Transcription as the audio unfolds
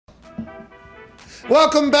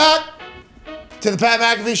Welcome back to the Pat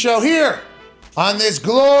McAfee Show here on this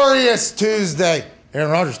glorious Tuesday.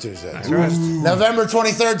 Aaron Rodgers Tuesday. That's right. November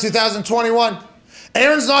 23rd, 2021.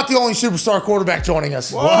 Aaron's not the only superstar quarterback joining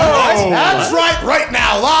us. Whoa. That's right. Right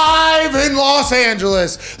now, live in Los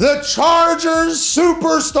Angeles, the Chargers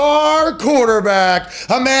superstar quarterback,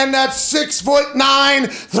 a man that's 6'9",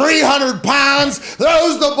 300 pounds,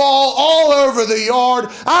 throws the ball all over the yard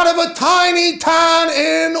out of a tiny town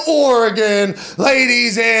in Oregon.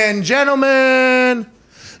 Ladies and gentlemen,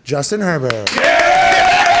 Justin Herbert.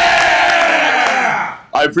 Yeah!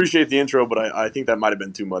 I appreciate the intro, but I think that might have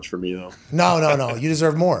been too much for me, though. No. You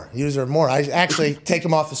deserve more. You deserve more. I actually take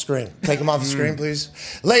him off the screen. Take him off the screen, please.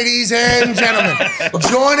 Ladies and gentlemen,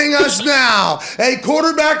 joining us now, a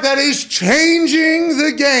quarterback that is changing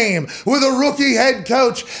the game with a rookie head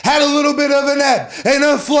coach, had a little bit of an ebb and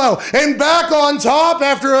a flow, and back on top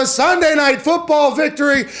after a Sunday night football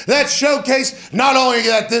victory that showcased not only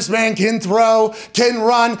that this man can throw, can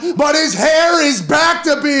run, but his hair is back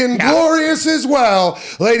to being glorious as well.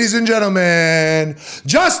 Ladies and gentlemen,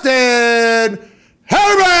 Justin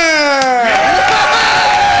Herbert!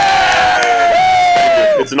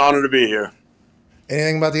 It's an honor to be here.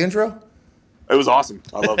 Anything about the intro? It was awesome.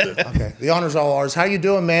 I loved it. Okay, the honor's all ours. How you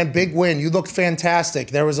doing, man? Big win. You looked fantastic.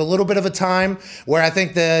 There was a little bit of a time where I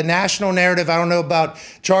think the national narrative, I don't know about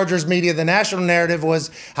Chargers media, the national narrative was,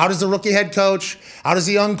 how does the rookie head coach, how does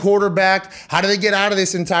the young quarterback, how do they get out of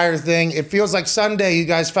this entire thing? It feels like Sunday you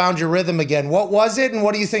guys found your rhythm again. What was it, and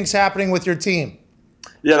what do you think's happening with your team?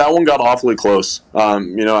 Yeah, that one got awfully close.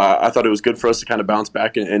 I thought it was good for us to kind of bounce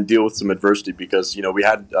back and deal with some adversity because, we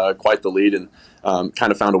had quite the lead and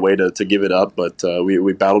kind of found a way to give it up. But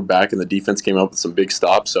we battled back and the defense came up with some big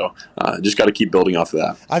stops. So just got to keep building off of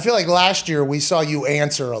that. I feel like last year we saw you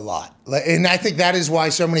answer a lot. And I think that is why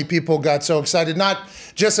so many people got so excited, not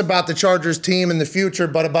just about the Chargers team in the future,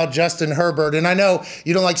 but about Justin Herbert. And I know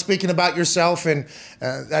you don't like speaking about yourself, and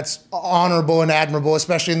that's honorable and admirable,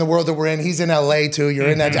 especially in the world that we're in. He's in LA too. You're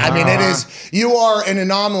in that. I mean, you are an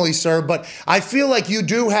anomaly, sir. But I feel like you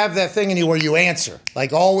do have that thing in you where you answer. Like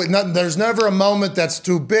there's never a moment that's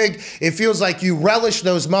too big. It feels like you relish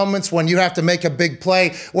those moments when you have to make a big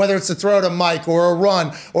play, whether it's a throw to Mike or a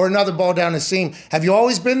run or another ball down the seam. Have you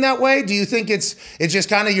always been that way? Do you think it's just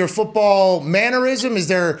kind of your football mannerism? Is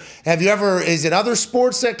it other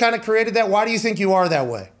sports that kind of created that? Why do you think you are that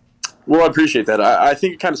way? Well, I appreciate that. I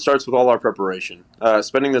think it kind of starts with all our preparation.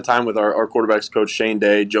 Spending the time with our quarterbacks coach, Shane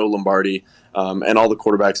Day, Joe Lombardi, and all the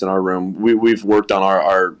quarterbacks in our room. We've worked on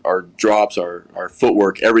our drops, our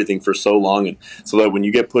footwork, everything for so long, and so that when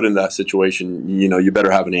you get put in that situation, you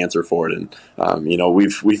better have an answer for it. And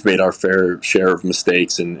we've made our fair share of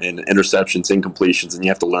mistakes and interceptions, incompletions, and you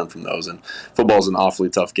have to learn from those. And football is an awfully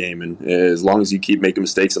tough game, and as long as you keep making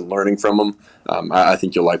mistakes and learning from them, I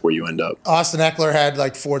think you'll like where you end up. Austin Eckler had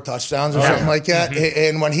like 4 touchdowns or something like that,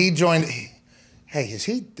 and when he joined, hey, is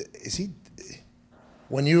he?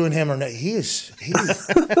 When you and him are, he is.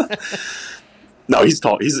 No, he's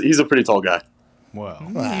tall. He's a pretty tall guy. Well,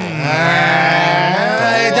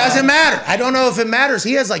 it doesn't matter. I don't know if it matters.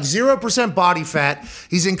 He has like 0% body fat.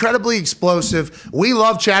 He's incredibly explosive. We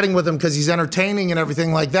love chatting with him because he's entertaining and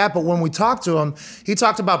everything like that. But when we talked to him, he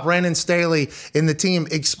talked about Brandon Staley in the team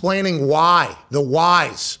explaining why, the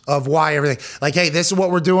whys of why everything. Like, hey, this is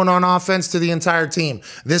what we're doing on offense to the entire team.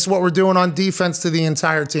 This is what we're doing on defense to the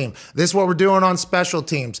entire team. This is what we're doing on special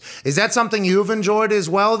teams. Is that something you've enjoyed as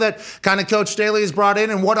well that kind of Coach Staley has brought in?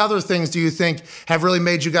 And what other things do you think have really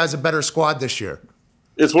made you guys a better squad this year?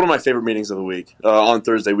 It's one of my favorite meetings of the week. On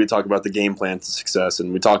Thursday, we talk about the game plan to success,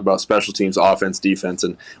 and we talk about special teams, offense, defense,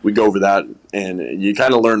 and we go over that, and you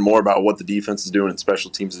kind of learn more about what the defense is doing and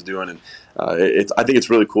special teams is doing. And I think it's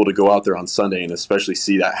really cool to go out there on Sunday and especially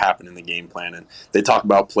see that happen in the game plan. And they talk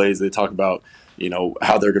about plays, they talk about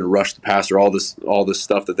how they're going to rush the passer, all this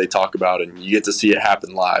stuff that they talk about, and you get to see it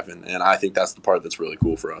happen live, and I think that's the part that's really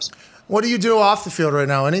cool for us. What do you do off the field right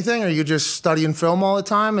now? Anything? Are you just studying film all the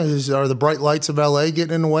time? Are the bright lights of LA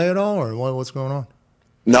getting in the way at all, or what's going on?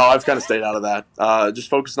 No, I've kind of stayed out of that. Just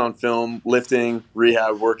focusing on film, lifting,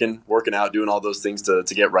 rehab, working out, doing all those things to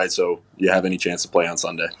get right so you have any chance to play on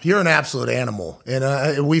Sunday. You're an absolute animal.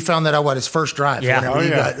 And we found that out his first drive.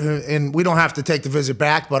 Yeah. And we don't have to take the visit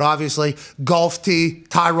back, but obviously golf tee,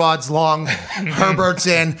 tie rod's long, Herbert's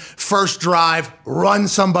in, first drive, run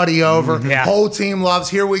somebody over. Whole team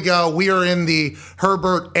loves, here we go. We are in the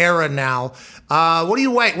Herbert era now. What do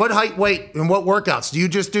you weight? What height, weight, and what workouts? Do you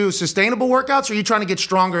just do sustainable workouts, or are you trying to get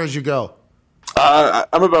stronger as you go?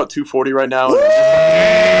 I'm about 240 right now.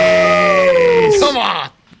 Come on.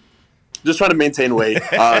 trying to maintain weight.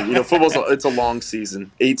 Football's it's a long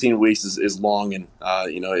season. 18 weeks is long, and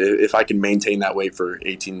if I can maintain that weight for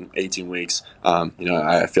 18 weeks,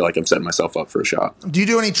 I feel like I'm setting myself up for a shot. Do you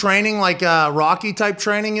do any training like Rocky type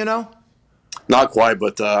training? Not quite,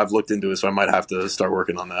 but I've looked into it, so I might have to start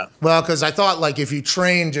working on that. Well, because I thought, like, if you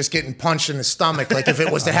train just getting punched in the stomach, like if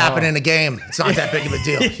it was to happen in a game, it's not that big of a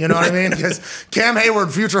deal. You know what I mean? Because Cam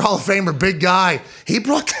Heyward, future Hall of Famer, big guy, he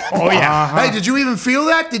brought that. Oh, yeah. Hey, did you even feel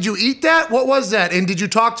that? Did you eat that? What was that? And did you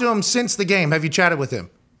talk to him since the game? Have you chatted with him?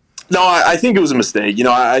 No, I think it was a mistake.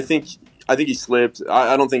 I think he slipped.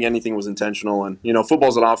 I don't think anything was intentional. And,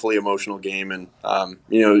 football's an awfully emotional game.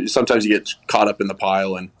 And, sometimes you get caught up in the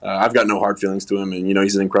pile. And I've got no hard feelings to him. And,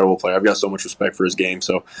 he's an incredible player. I've got so much respect for his game.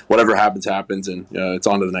 So whatever happens, happens. And it's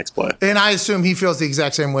on to the next play. And I assume he feels the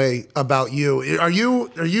exact same way about you. Are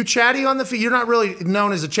you chatty on the field? You're not really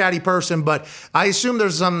known as a chatty person, but I assume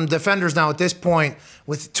there's some defenders now at this point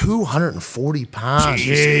with 240 pounds.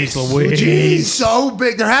 Jeez Louise. Jeez, so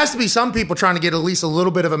big. There has to be some people trying to get at least a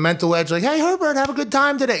little bit of a mental edge. Like, hey, Herbert, have a good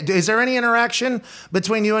time today. Is there any interaction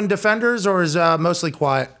between you and defenders, or is mostly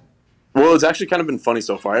quiet? Well, it's actually kind of been funny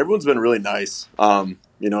so far. Everyone's been really nice.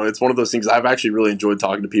 It's one of those things I've actually really enjoyed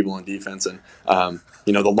talking to people on defense. And,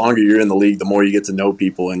 the longer you're in the league, the more you get to know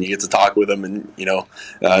people and you get to talk with them. And,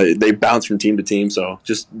 they bounce from team to team. So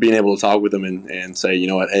just being able to talk with them and say,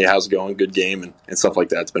 hey, how's it going? Good game and stuff like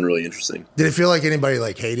that. It's been really interesting. Did it feel like anybody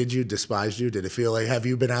hated you, despised you? Did it feel like, have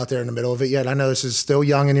you been out there in the middle of it yet? I know this is still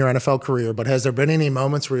young in your NFL career, but has there been any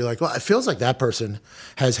moments where you're like, well, it feels like that person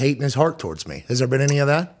has hate in his heart towards me? Has there been any of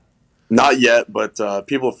that? Not yet, but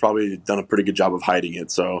people have probably done a pretty good job of hiding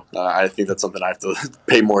it. So I think that's something I have to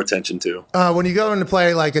pay more attention to. When you go in to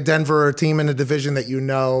play like a Denver or a team in a division that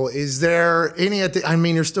is there any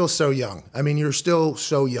you're still so young.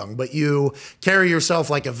 But you carry yourself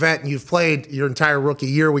like a vet, and you've played your entire rookie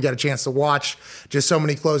year. We got a chance to watch just so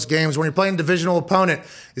many close games. When you're playing a divisional opponent,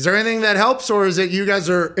 is there anything that helps, or is it you guys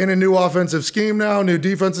are in a new offensive scheme now, new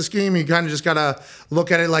defensive scheme? You kind of just got to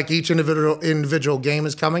look at it like each individual game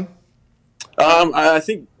is coming? I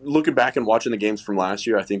think looking back and watching the games from last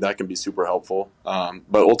year, I think that can be super helpful. But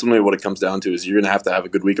ultimately what it comes down to is you're going to have a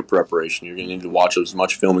good week of preparation. You're going to need to watch as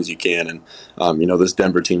much film as you can. And, this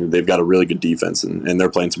Denver team, they've got a really good defense, and they're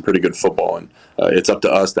playing some pretty good football. And it's up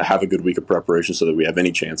to us to have a good week of preparation so that we have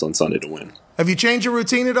any chance on Sunday to win. Have you changed your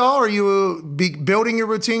routine at all? Are you building your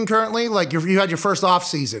routine currently? Like you had your first off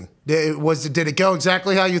season. Did it go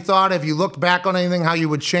exactly how you thought? Have you looked back on anything, how you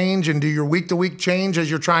would change, and do your week-to-week change as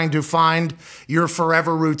you're trying to find your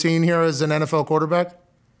forever routine here as an NFL quarterback?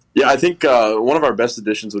 Yeah, I think one of our best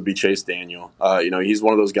additions would be Chase Daniel. He's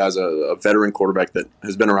one of those guys, a veteran quarterback that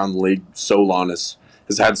has been around the league so long, has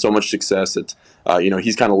had so much success that,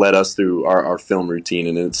 he's kind of led us through our film routine.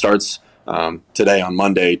 And it starts today on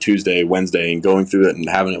Monday, Tuesday, Wednesday, and going through it and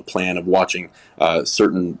having a plan of watching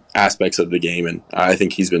certain aspects of the game. And I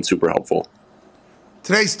think he's been super helpful.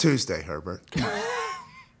 Today's Tuesday, Herbert.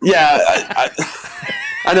 Yeah,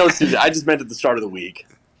 I know it's Tuesday. I just meant at the start of the week.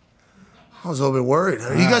 I was a little bit worried.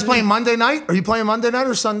 Are you guys playing Monday night? Are you playing Monday night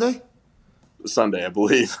or Sunday? Sunday, I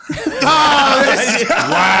believe. Wow.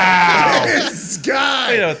 This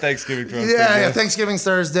guy. Thanksgiving. Yeah, Thanksgiving's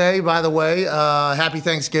Thursday, by the way. Happy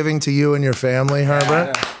Thanksgiving to you and your family,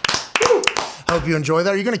 Herbert. Yeah. Hope you enjoy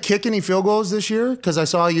that. Are you going to kick any field goals this year? Because I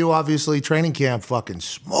saw you, obviously, training camp fucking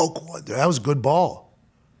smoke one. That was a good ball.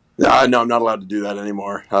 No, I'm not allowed to do that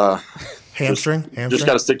anymore. Hamstring? Just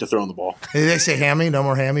got to stick to throwing the ball. Did they say hammy? No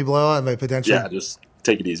more hammy blowout? Potentially? Yeah, just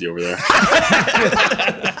take it easy over there.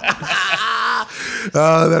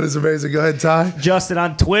 That is amazing. Go ahead, Ty. Justin,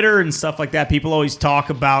 on Twitter and stuff like that, people always talk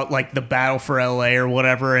about the battle for LA or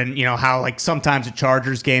whatever, and how sometimes at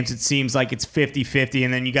Chargers games it seems like it's 50-50,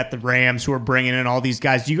 and then you got the Rams who are bringing in all these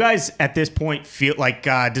guys. Do you guys at this point feel like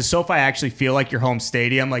does SoFi actually feel like your home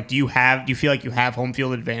stadium? Do you feel like you have home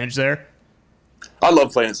field advantage there? I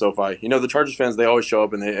love playing at SoFi. The Chargers fans, they always show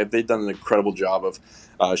up, and they've done an incredible job of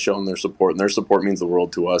showing their support, and their support means the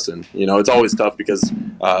world to us. And, it's always tough because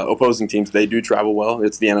opposing teams, they do travel well.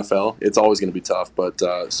 It's the NFL. It's always going to be tough, but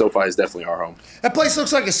SoFi is definitely our home. That place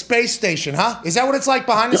looks like a space station, huh? Is that what it's like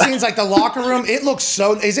behind the scenes, like the locker room? It looks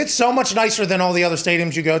is it so much nicer than all the other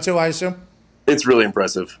stadiums you go to, I assume? It's really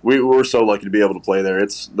impressive. We're so lucky to be able to play there.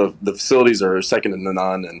 The facilities are second to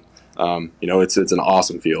none, and, it's an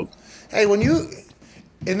awesome field. Hey,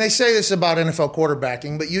 and they say this about NFL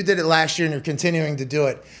quarterbacking, but you did it last year and you're continuing to do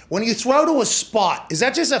it. When you throw to a spot, is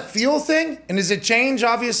that just a feel thing? And does it change?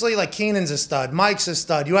 Obviously, like Keenan's a stud, Mike's a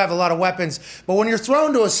stud, you have a lot of weapons. But when you're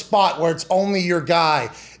thrown to a spot where it's only your guy,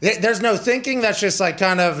 there's no thinking. That's just like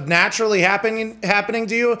kind of naturally happening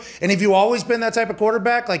to you. And have you always been that type of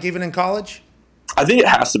quarterback, like even in college? I think it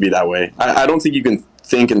has to be that way. I don't think you can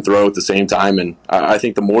think and throw at the same time. And I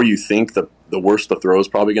think the more you think, the worse the throw is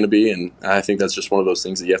probably going to be. And I think that's just one of those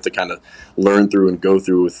things that you have to kind of learn through and go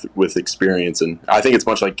through with experience. And I think it's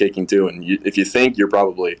much like kicking too. And if you think, you're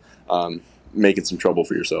probably making some trouble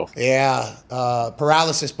for yourself. Yeah,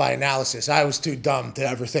 paralysis by analysis. I was too dumb to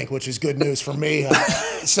ever think, which is good news for me.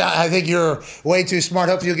 So I think you're way too smart.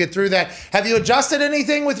 Hope you'll get through that. Have you adjusted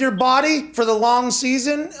anything with your body for the long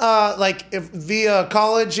season, via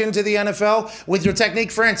college into the NFL with your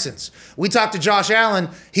technique? For instance, we talked to Josh Allen.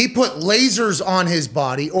 He put lasers on his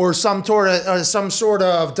body or some sort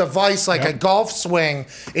of device like a golf swing,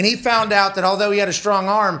 and he found out that although he had a strong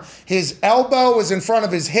arm, his elbow was in front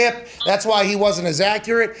of his hip. That's why he wasn't as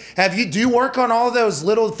accurate. Do you work on all those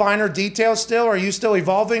little finer details still? Are you still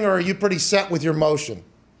evolving, or are you pretty set with your motion?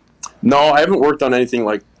 No, I haven't worked on anything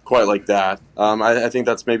quite like that. I think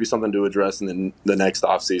that's maybe something to address in the next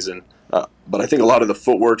offseason. But I think a lot of the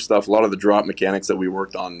footwork stuff, a lot of the drop mechanics that we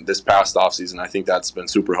worked on this past offseason, I think that's been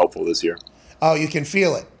super helpful this year. Oh, you can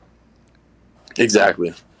feel it.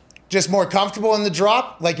 Exactly. Just more comfortable in the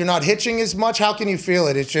drop? Like you're not hitching as much? How can you feel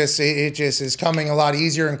it? It just is coming a lot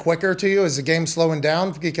easier and quicker to you? Is the game slowing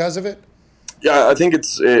down because of it? Yeah, I think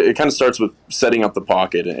it kind of starts with setting up the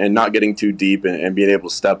pocket and not getting too deep and being able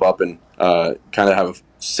to step up and kind of have a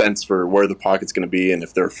sense for where the pocket's going to be. And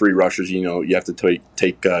if there are free rushers, you have to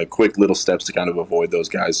take quick little steps to kind of avoid those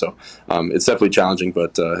guys. So it's definitely challenging,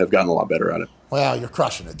 but have gotten a lot better at it. Wow, you're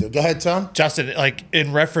crushing it, dude. Go ahead, Tom. Justin, like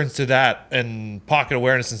in reference to that and pocket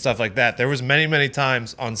awareness and stuff like that, there was many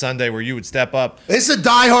times on Sunday where you would step up. It's a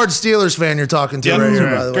diehard Steelers fan you're talking to right here,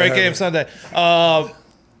 by the way. Great game Sunday.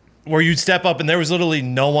 Where you'd step up and there was literally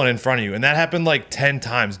no one in front of you. And that happened like 10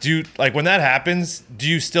 times. When that happens, do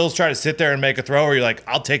you still try to sit there and make a throw, or you're like,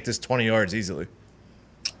 I'll take this 20 yards easily?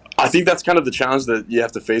 I think that's kind of the challenge that you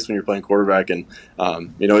have to face when you're playing quarterback. And,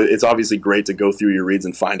 it's obviously great to go through your reads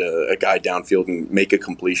and find a guy downfield and make a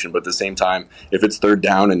completion. But at the same time, if it's third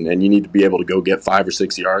down and you need to be able to go get 5 or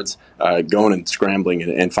 6 yards, going and scrambling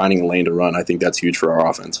and finding a lane to run, I think that's huge for our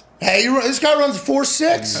offense. Hey, this guy runs a 4.6.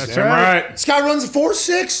 That's right. This guy runs a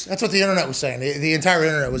 4.6. That's what the internet was saying. The entire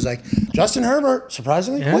internet was like, Justin Herbert,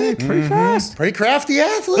 surprisingly quick. Pretty fast. Pretty crafty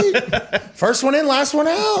athlete. First one in, last one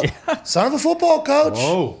out. Yeah. Son of a football coach.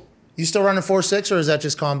 Whoa. You still running 4.6, or is that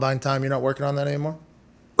just combine time? You're not working on that anymore?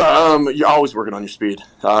 You're always working on your speed.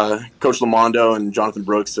 Coach Lamondo and Jonathan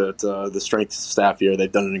Brooks at the strength staff here,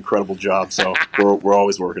 they've done an incredible job, so we're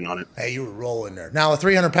always working on it. Hey, you were rolling there. Now, a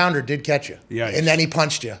 300-pounder did catch you, Yikes. And then he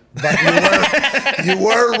punched you. But you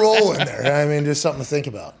were rolling there. I mean, just something to think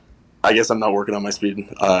about. I guess I'm not working on my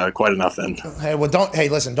speed quite enough then. Hey,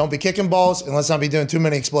 listen, don't be kicking balls, and let's not be doing too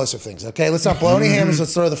many explosive things, okay? Let's not blow any hammers.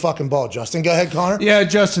 Let's throw the fucking ball. Justin, go ahead, Connor. Yeah,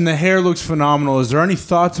 Justin, the hair looks phenomenal. Is there any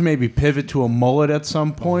thought to maybe pivot to a mullet at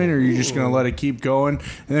some point, or are you just going to let it keep going?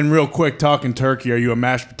 And then real quick, talking turkey, are you a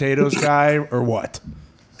mashed potatoes guy or what?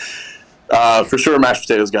 For sure a mashed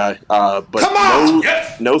potatoes guy. But Come on!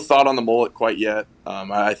 No thought on the mullet quite yet.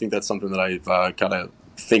 I think that's something that I've kind of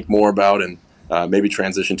think more about and maybe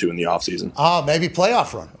transition to in the offseason. Maybe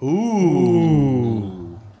playoff run.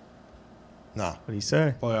 Ooh. No. What do you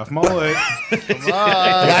say? Playoff mullet.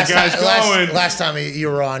 Last time you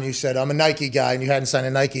were on, you said, I'm a Nike guy, and you hadn't signed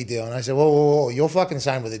a Nike deal. And I said, whoa, you'll fucking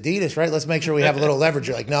sign with Adidas, right? Let's make sure we have a little leverage.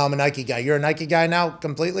 You're like, no, I'm a Nike guy. You're a Nike guy now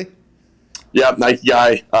completely? Yeah, Nike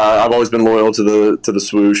guy. I've always been loyal to the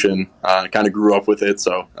swoosh and kind of grew up with it,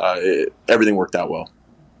 so everything worked out well.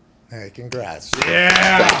 Hey, congrats.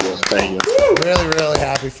 Yeah. Thank you. Really, really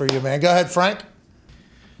happy for you, man. Go ahead, Frank.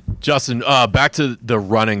 Justin, back to the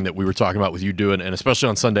running that we were talking about with you doing, and especially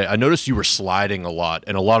on Sunday, I noticed you were sliding a lot,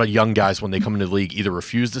 and a lot of young guys, when they come into the league, either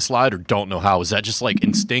refuse to slide or don't know how. Is that just like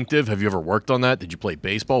instinctive? Have you ever worked on that? Did you play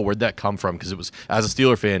baseball? Where'd that come from? Because it was, as a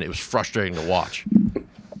Steeler fan, it was frustrating to watch.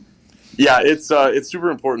 Yeah, it's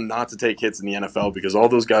super important not to take hits in the NFL because all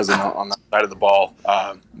those guys on that side of the ball,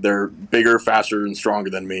 they're bigger, faster, and stronger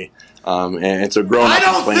than me. And so growing up, I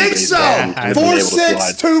don't think so.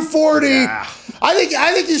 4'6", 240. Yeah.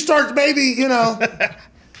 I think you start maybe,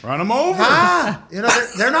 run them over.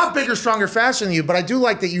 They're not bigger, stronger, faster than you, but I do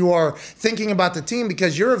like that you are thinking about the team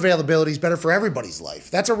because your availability is better for everybody's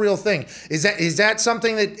life. That's a real thing. Is that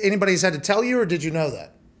something that anybody's had to tell you, or did you know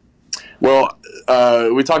that? Well,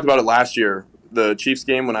 we talked about it last year. the Chiefs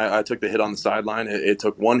game when I took the hit on the sideline. It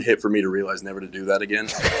took one hit for me to realize never to do that again.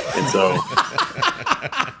 And so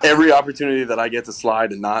every opportunity that I get to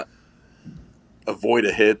slide and not avoid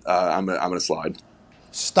a hit, I'm going to slide.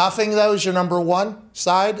 Stuffing, though, is your number one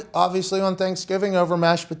side, obviously, on Thanksgiving over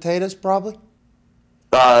mashed potatoes, probably?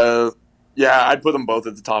 Yeah, I'd put them both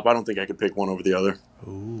at the top. I don't think I could pick one over the other.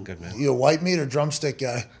 Ooh, good man. You a white meat or drumstick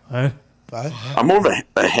guy? I'm more of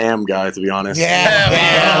a ham guy, to be honest.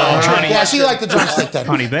 Yeah, so you like the drumstick then.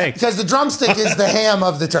 Honey baked. Because the drumstick is the ham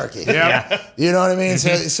of the turkey. Yeah. You know what I mean?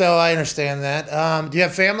 So I understand that. Do you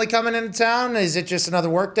have family coming into town? Is it just another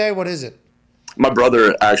work day? What is it? My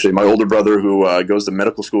brother, actually, my older brother, who goes to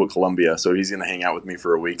medical school at Columbia, so he's going to hang out with me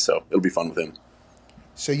for a week, so it'll be fun with him.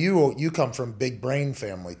 So you come from big brain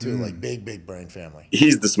family too, like big brain family.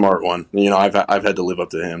 He's the smart one. You know, I've had to live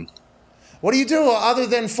up to him. What do you do other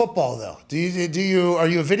than football, though? Are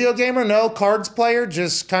you a video gamer? No, cards player?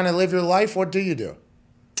 Just kind of live your life? What do you do?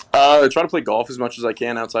 I try to play golf as much as I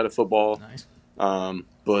can outside of football. Nice.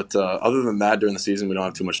 But other than that, during the season, we don't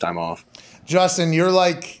have too much time off. Justin, you're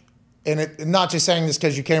like, not just saying this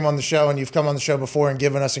because you came on the show and you've come on the show before and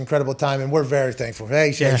given us incredible time, and we're very thankful.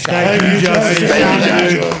 Hey, Thank you,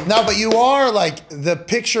 Justin. No, but you are like the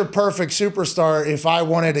picture-perfect superstar if I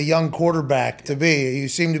wanted a young quarterback to be. You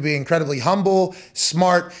seem to be incredibly humble,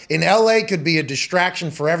 smart. In LA, could be a distraction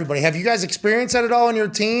for everybody. Have you guys experienced that at all on your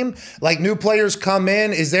team? Like new players come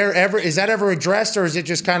in, is that ever addressed, or is it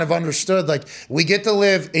just kind of understood? Like, we get to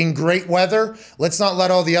live in great weather, let's not let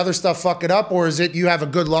all the other stuff fuck it up, or is it you have a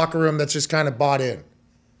good locker room that's just kind of bought in?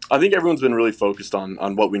 I think everyone's been really focused on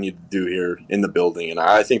what we need to do here in the building, and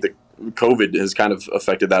I think that COVID has kind of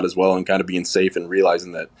affected that as well, and kind of being safe and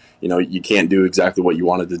realizing that, you know, you can't do exactly what you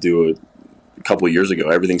wanted to do a couple of years ago.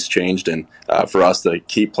 Everything's changed, and for us to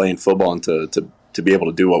keep playing football and to be able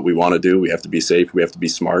to do what we want to do, we have to be safe, we have to be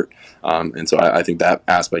smart, and so I think that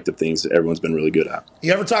aspect of things everyone's been really good at.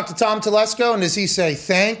 You ever talk to Tom Telesco, and does he say,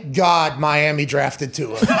 "Thank God Miami drafted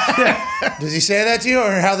Tua"? Does he say that to you,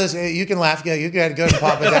 or how this? You can laugh, you can go and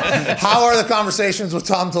pop it down. How are the conversations with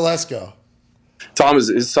Tom Telesco? Tom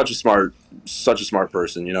is such a smart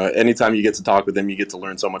person. You know, anytime you get to talk with him, you get to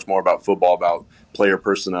learn so much more about football, about player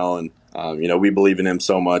personnel, and you know, we believe in him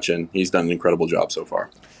so much, and he's done an incredible job so far.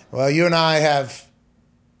 Well, you and I have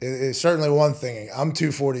certainly one thing. I'm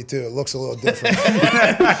 242. It looks a little different.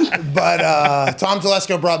 But Tom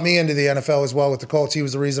Telesco brought me into the NFL as well with the Colts. He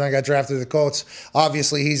was the reason I got drafted to the Colts.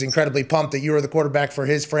 Obviously, he's incredibly pumped that you were the quarterback for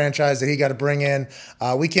his franchise that he got to bring in.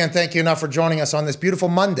 We can't thank you enough for joining us on this beautiful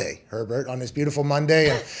Monday, Herbert, on this beautiful Monday.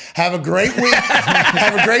 And have a great week.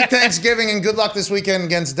 Have a great Thanksgiving, and good luck this weekend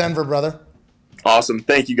against Denver, brother. Awesome.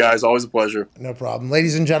 Thank you, guys. Always a pleasure. No problem.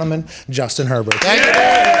 Ladies and gentlemen, Justin Herbert. Thank you.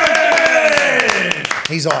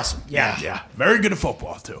 He's awesome. Yeah. Very good at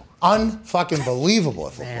football, too. Unfucking believable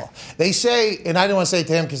at football. They say, and I didn't want to say it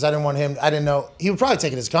to him because I didn't know. He would probably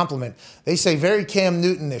take it as a compliment. They say very Cam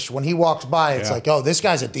Newton-ish. When he walks by, it's like, oh, this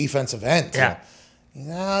guy's a defensive end. Yeah.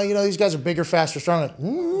 No, you know, these guys are bigger, faster, stronger. I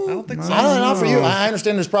don't think so. I don't know for you. I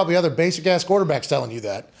understand there's probably other basic-ass quarterbacks telling you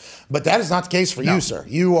that. But that is not the case for you, sir.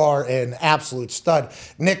 You are an absolute stud.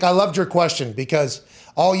 Nick, I loved your question because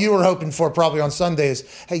all you were hoping for probably on Sunday is,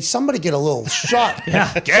 hey, somebody get a little shot.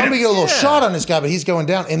 Somebody get a little shot on this guy, but he's going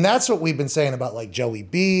down. And that's what we've been saying about like Joey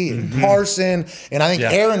B and Carson. And I think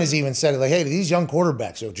Aaron has even said it, like, hey, these young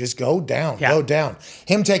quarterbacks, so just go down, go down.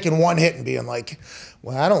 Him taking one hit and being like,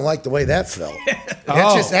 well, I don't like the way that felt.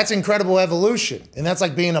 That's incredible evolution. And that's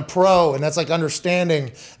like being a pro, and that's like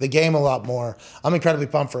understanding the game a lot more. I'm incredibly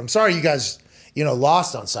pumped for him. Sorry you guys,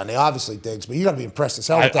 lost on Sunday, obviously, Diggs, but you got to be impressed as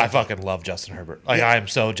hell with that. I fucking love Justin Herbert. Like, I am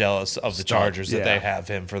so jealous of the Chargers that they have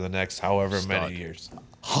him for the next however many years.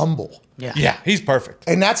 Humble. Yeah, he's perfect.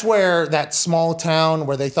 And that's where that small town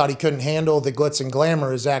where they thought he couldn't handle the glitz and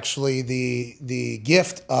glamour is actually the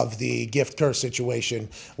gift of the gift curse situation,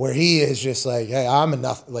 where he is just like, hey, I'm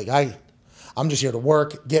enough. Like, I'm just here to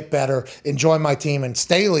work, get better, enjoy my team. And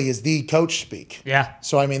Staley is the coach speak. Yeah.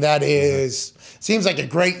 So, I mean, that seems like a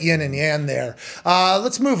great yin and yang there.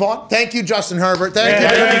 Let's move on. Thank you, Justin Herbert. Thank you,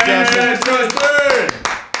 Justin.